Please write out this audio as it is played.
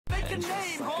a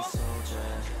name, boss.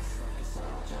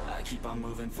 I keep on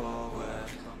moving forward,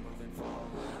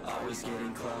 always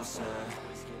getting closer.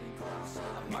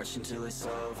 I march until it's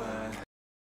over.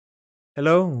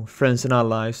 Hello, friends and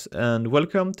allies, and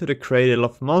welcome to the Cradle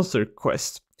of Monsters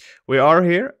Quest. We are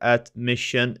here at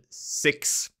mission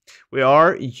 6. We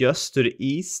are just to the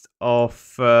east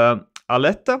of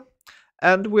Aletta,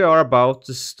 and we are about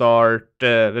to start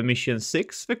the mission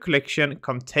 6, the collection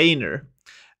container.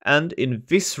 And in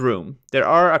this room, there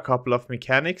are a couple of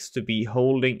mechanics to be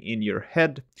holding in your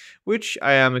head, which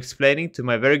I am explaining to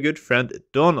my very good friend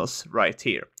Donos right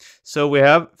here. So we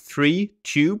have 3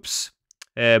 tubes.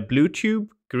 Blue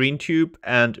tube, green tube,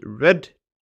 and red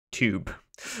tube.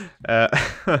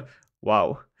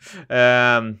 Wow.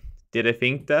 Did I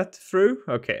think that through?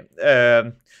 Okay.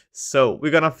 So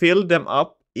we're gonna fill them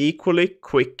up equally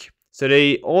quick. So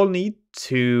they all need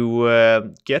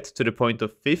to get to the point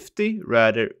of 50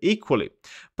 rather equally.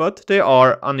 But they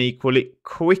are unequally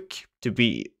quick to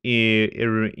be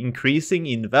increasing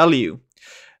in value.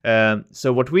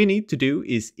 So what we need to do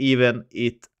is even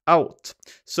it out.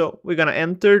 So we're gonna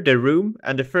enter the room,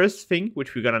 and the first thing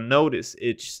which we're gonna notice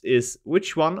is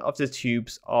which one of the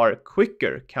tubes are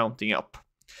quicker counting up.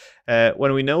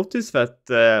 When we notice that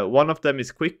one of them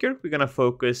is quicker, we're gonna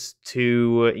focus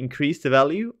to increase the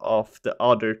value of the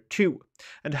other 2.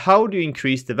 And how do you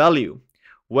increase the value?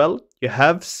 Well, you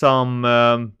have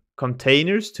some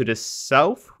containers to the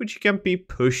south which you can be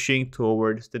pushing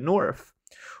towards the north.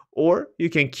 Or you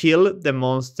can kill the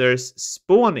monsters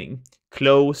spawning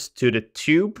close to the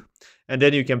tube, and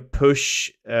then you can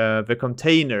push the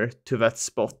container to that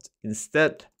spot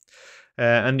instead.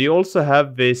 And you also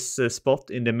have this spot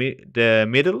in the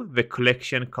middle, the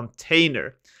collection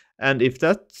container. And if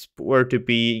that were to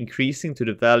be increasing to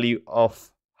the value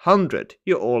of 100,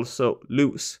 you also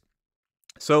lose.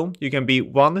 So you can be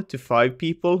 1 to 5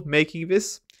 people making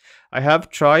this. I have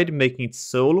tried making it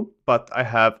solo, but I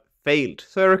have failed,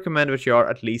 so I recommend that you are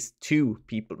at least 2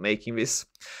 people making this.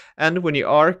 And when you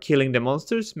are killing the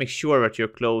monsters, make sure that you're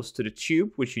close to the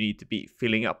tube which you need to be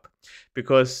filling up,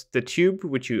 because the tube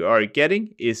which you are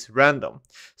getting is random.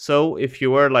 So if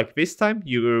you were like this time,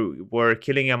 you were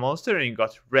killing a monster and you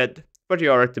got red, but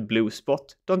you are at the blue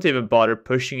spot, don't even bother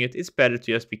pushing it. It's better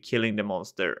to just be killing the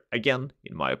monster again,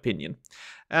 in my opinion.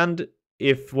 And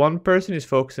if one person is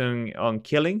focusing on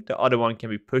killing, the other one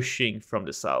can be pushing from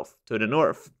the south to the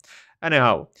north.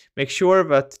 Anyhow, make sure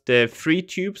that the 3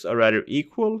 tubes are rather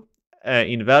equal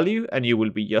in value, and you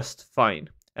will be just fine.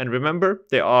 And remember,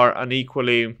 they are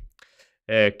unequally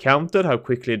counted how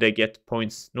quickly they get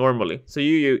points normally. So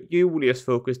you will just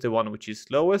focus the one which is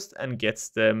lowest and gets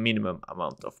the minimum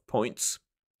amount of points.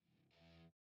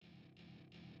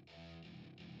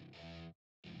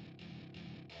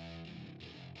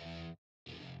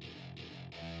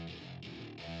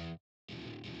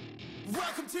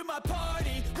 Welcome to my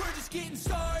party, we're just getting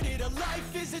started. A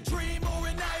life is a dream or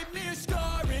a nightmare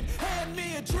scarring. Hand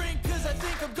me a drink cause I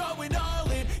think I'm going all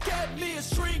in. Get me a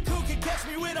shrink who can catch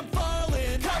me when I'm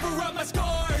falling. Cover up my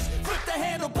scars, flip the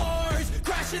handlebars.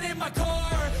 Crashing in my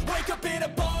car, wake up in a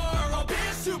bar. I'll be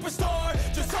a superstar,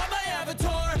 just on my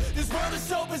avatar. This world is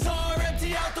so bizarre,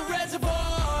 empty out the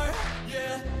reservoir.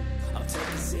 Yeah, I'm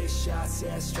taking 6 shots,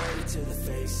 yeah, straight to the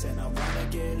face. And I wanna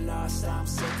get lost, I'm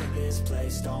sick of this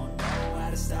place. Don't know how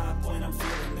to stop when I'm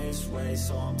feeling this way.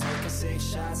 So I'm taking 6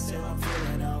 shots till I'm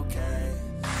feeling okay.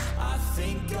 I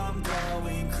think I'm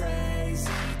going crazy,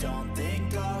 don't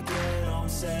think I'll get home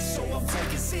safe. So I'm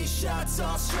taking 6 shots,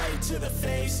 all straight to the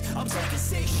face. I'm taking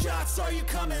 6 shots, are you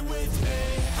coming with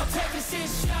me? I'm taking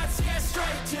 6 shots, yeah,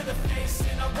 straight to the face.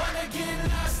 And I wanna get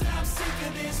lost, I'm sick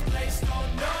of this place.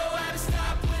 Don't know how to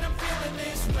stop when I'm feeling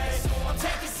this way. So I'm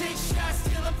taking 6 shots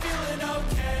till I'm feeling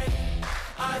okay.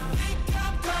 I think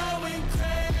I'm going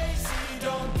crazy,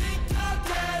 don't think I'll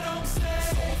get home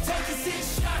safe. So I'm taking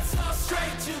 6 shots, all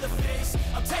straight to the face.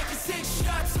 I'm taking 6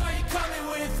 shots, are you coming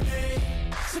with me?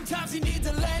 Sometimes you need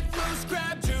to let loose,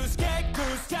 grab juice, get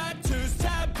goose, tattoos,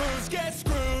 taboos, get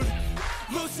screwed.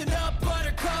 Loosen up,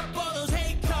 buttercup, all those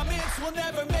hate comments will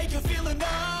never make you feel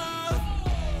enough.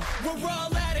 We're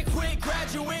all adequate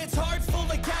graduates, heart full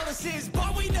of calluses,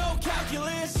 but we know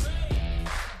calculus.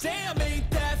 Damn, ain't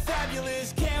that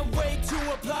fabulous? Can't wait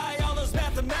to apply all those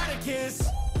mathematicus.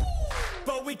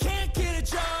 But we can't get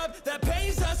a job that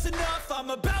pays us enough. I'm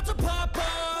about to pop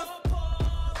off.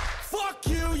 Fuck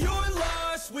you, you're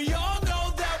lost. We all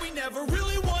know that we never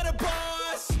really want a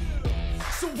boss.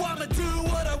 So I'ma do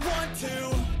what I want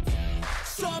to,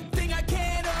 something I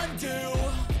can't undo.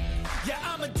 Yeah,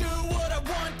 I'ma do what I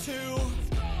want to,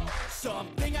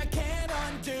 something I can't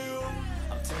undo.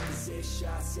 I'm taking 6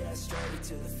 shots, yeah, straight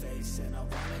to the face. And I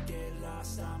wanna get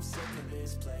lost, I'm sick of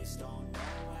this place. Don't know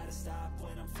how to stop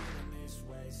when I'm feeling this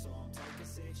way. So I'm taking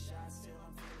 6 shots till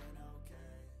I'm feeling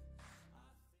okay.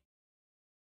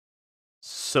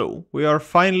 So we are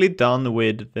finally done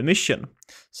with the mission.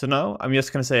 So now I'm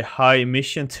just gonna say hi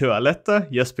mission to Aletta,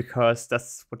 just because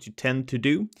that's what you tend to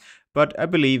do, but I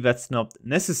believe that's not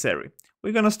necessary.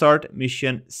 We're gonna start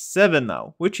mission 7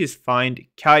 now, which is find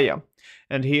Kaya.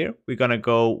 And here we're gonna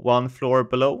go 1 floor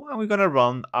below and we're gonna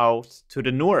run out to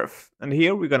the north. And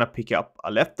here we're gonna pick up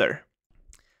a letter.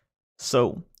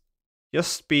 So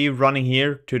just be running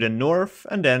here to the north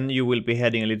and then you will be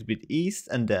heading a little bit east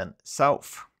and then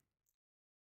south.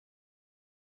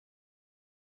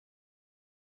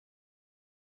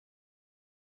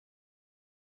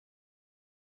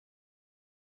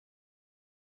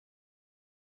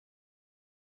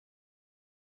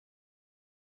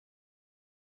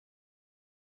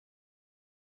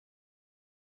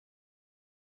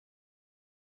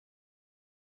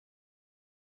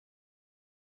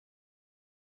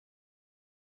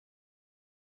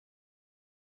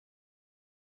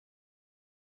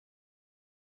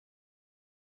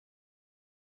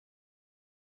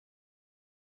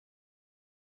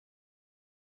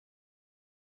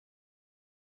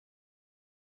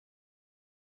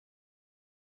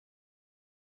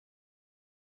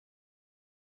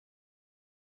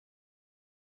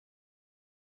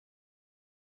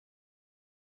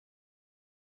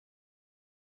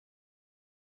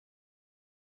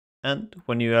 And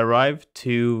when you arrive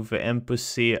to the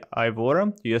embassy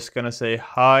Ivora, you're just gonna say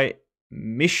hi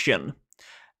mission.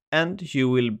 And you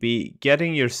will be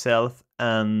getting yourself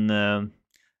an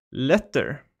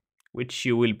letter, which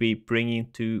you will be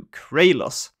bringing to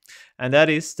Kralos. And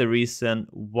that is the reason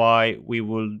why we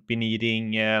will be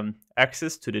needing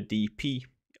access to the DP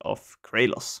of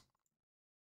Kralos.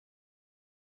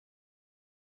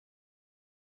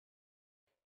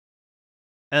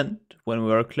 And when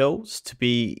we are close to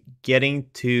be getting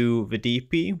to the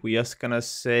DP, we're just gonna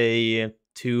say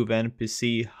to the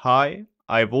NPC, hi,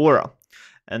 Ivora.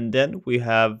 And then we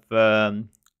have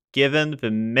given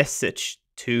the message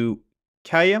to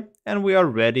Kaya, and we are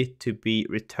ready to be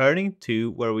returning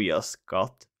to where we just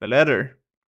got the letter.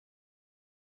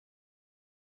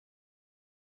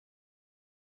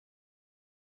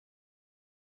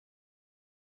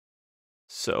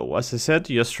 So, as I said,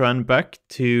 you just run back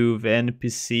to the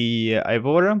NPC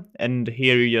Ivora, and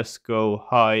here you just go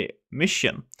hi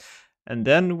mission. And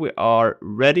then we are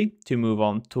ready to move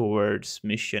on towards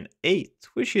mission 8,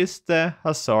 which is the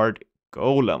Hazard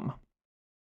Golem.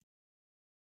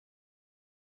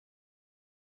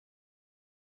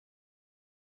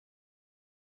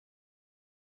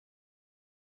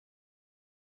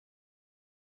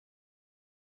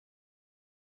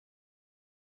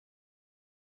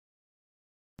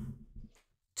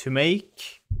 To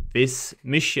make this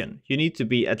mission, you need to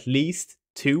be at least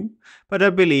 2, but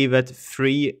I believe that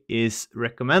 3 is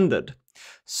recommended.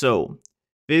 So,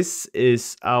 this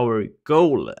is our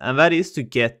goal, and that is to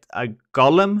get a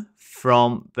golem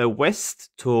from the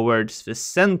west towards the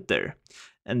center.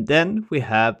 And then we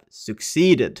have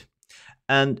succeeded.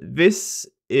 And this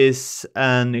is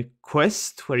an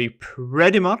quest where you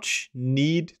pretty much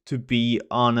need to be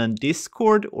on a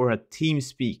Discord or a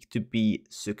TeamSpeak to be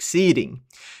succeeding.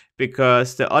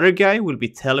 Because the other guy will be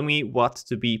telling me what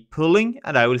to be pulling,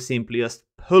 and I will simply just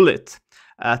pull it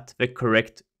at the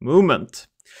correct moment.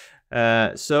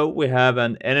 So we have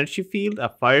an energy field, a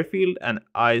fire field, an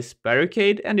ice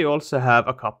barricade, and you also have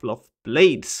a couple of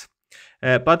blades.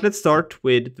 But let's start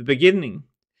with the beginning.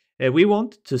 We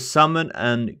want to summon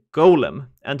an golem,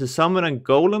 and to summon a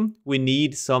golem we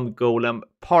need some golem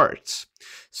parts.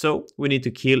 So we need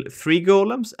to kill 3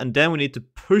 golems, and then we need to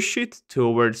push it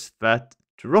towards that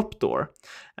drop door.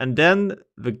 And then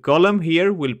the golem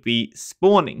here will be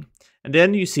spawning. And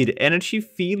then you see the energy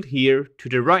field here to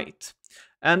the right.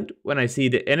 And when I see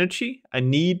the energy, I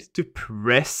need to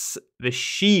press the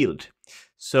shield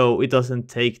so it doesn't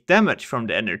take damage from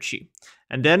the energy.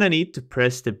 And then I need to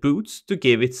press the boots to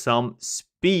give it some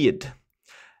speed.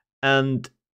 And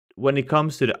when it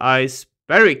comes to the ice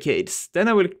barricades, then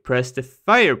I will press the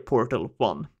fire portal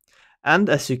one. And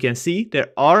as you can see, there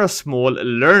are a small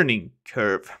learning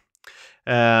curve.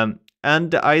 And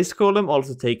the ice golem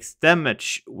also takes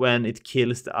damage when it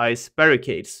kills the ice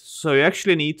barricades. So you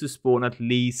actually need to spawn at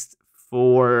least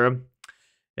 4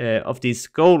 of these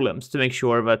golems to make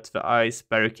sure that the ice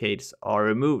barricades are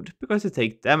removed, because they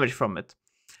take damage from it.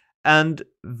 And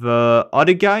the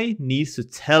other guy needs to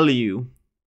tell you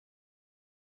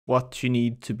what you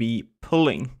need to be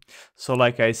pulling. So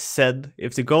like I said,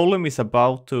 if the golem is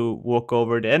about to walk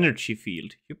over the energy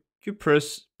field, you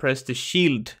press the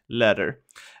shield ladder.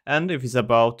 And if it's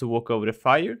about to walk over the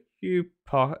fire, you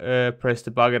press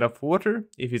the bucket of water.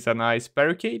 If it's an ice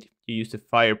barricade, you use the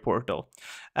fire portal.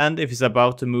 And if it's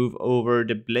about to move over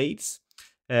the blades,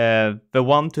 the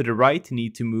one to the right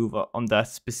need to move on that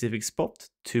specific spot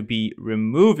to be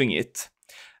removing it.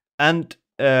 And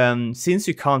since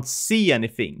you can't see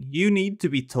anything, you need to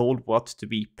be told what to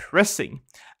be pressing.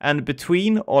 And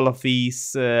between all of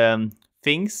these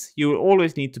things, you will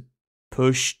always need to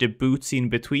push the boots in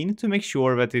between to make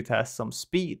sure that it has some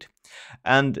speed.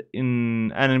 And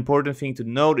an important thing to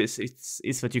notice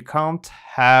is that you can't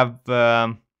have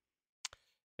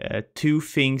two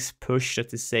things pushed at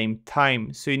the same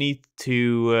time. So you need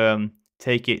to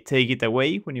take it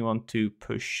away when you want to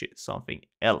push something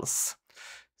else.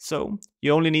 So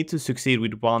you only need to succeed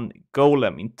with one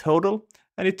golem in total,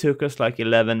 and it took us like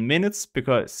 11 minutes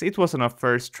because it was on our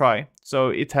first try. So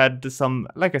it had some,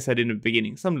 like I said in the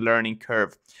beginning, some learning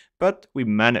curve, but we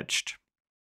managed.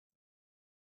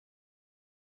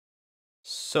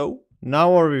 So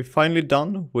now are we finally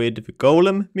done with the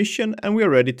golem mission, and we are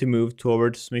ready to move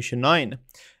towards mission 9.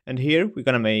 And here we're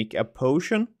gonna make a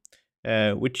potion,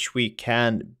 which we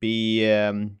can be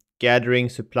gathering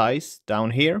supplies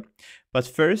down here. But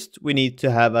first we need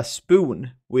to have a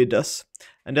spoon with us,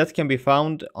 and that can be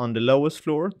found on the lowest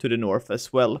floor to the north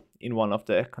as well in one of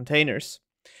the containers.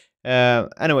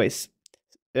 Anyways,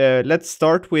 let's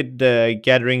start with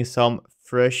gathering some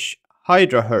fresh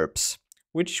hydra herbs,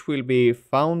 which will be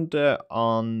found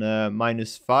on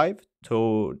 -5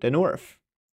 to the north.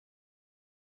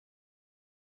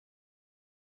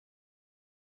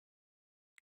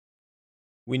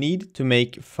 We need to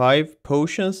make 5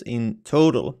 potions in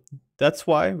total. That's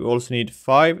why we also need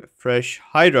 5 fresh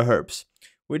hydra herbs,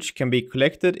 which can be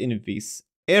collected in this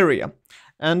area.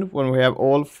 And when we have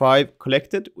all 5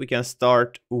 collected, we can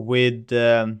start with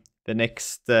the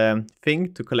next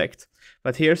thing to collect.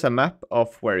 But here's a map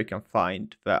of where you can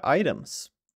find the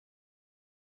items.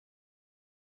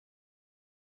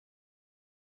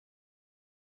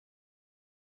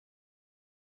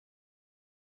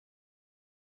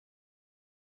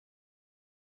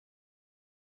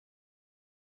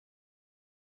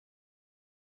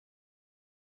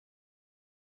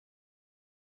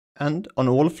 And on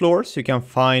all floors you can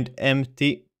find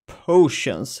empty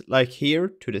potions, like here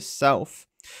to the south.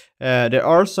 There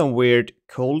are some weird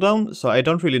cooldown, so I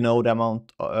don't really know the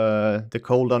amount the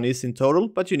cooldown is in total,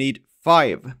 but you need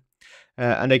 5.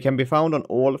 And they can be found on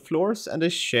all floors, and they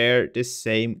share the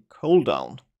same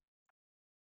cooldown.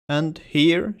 And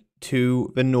here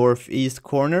to the northeast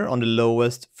corner on the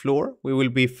lowest floor, we will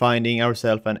be finding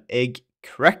ourselves an egg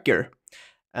cracker.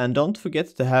 And don't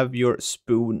forget to have your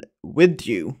spoon with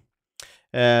you.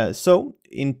 So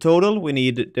in total we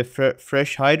need the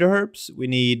fresh hydra herbs, we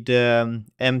need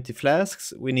empty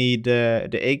flasks, we need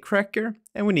the egg cracker,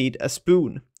 and we need a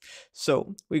spoon.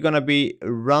 So we're gonna be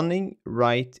running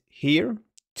right here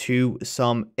to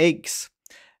some eggs,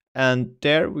 and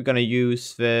there we're gonna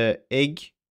use the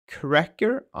egg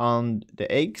cracker on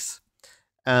the eggs,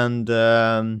 and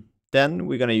then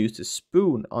we're gonna use the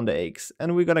spoon on the eggs,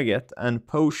 and we're gonna get a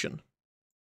potion.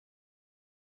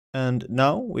 And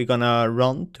now we're gonna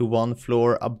run to one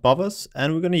floor above us,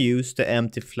 and we're gonna use the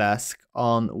empty flask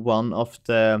on one of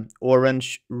the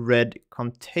orange-red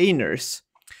containers.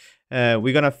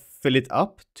 We're gonna fill it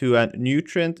up to a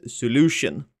nutrient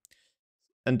solution.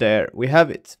 And there we have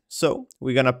it. So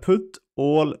we're gonna put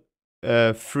all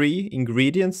 3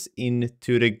 ingredients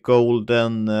into the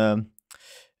golden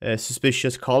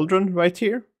suspicious cauldron right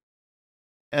here.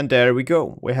 And there we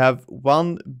go. We have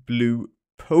 1 blue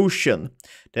potion,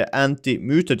 the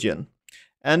anti-mutagen.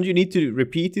 And you need to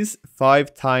repeat this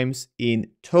 5 times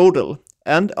in total.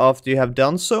 And after you have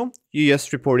done so, you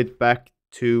just report it back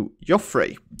to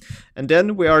Joffrey. And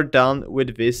then we are done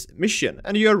with this mission,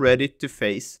 and you are ready to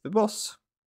face the boss.